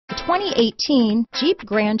2018 Jeep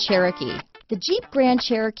Grand Cherokee. The Jeep Grand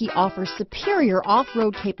Cherokee offers superior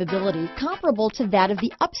off-road capability comparable to that of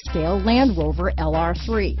the upscale Land Rover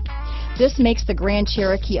LR3. This makes the Grand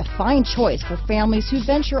Cherokee a fine choice for families who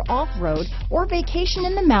venture off-road or vacation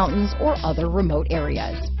in the mountains or other remote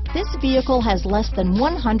areas. This vehicle has less than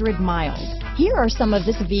 100 miles. Here are some of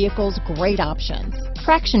this vehicle's great options: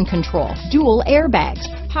 traction control, dual airbags,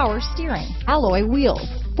 power steering, alloy wheels,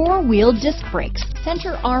 four-wheel disc brakes,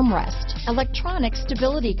 center armrest, electronic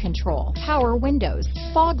stability control, power windows,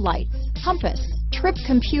 fog lights, compass, trip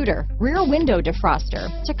computer, rear window defroster,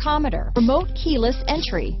 tachometer, remote keyless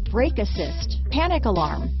entry, brake assist, panic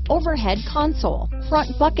alarm, overhead console, front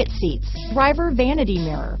bucket seats, driver vanity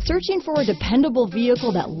mirror. Searching for a dependable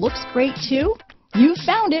vehicle that looks great too? You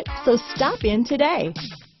found it, so stop in today.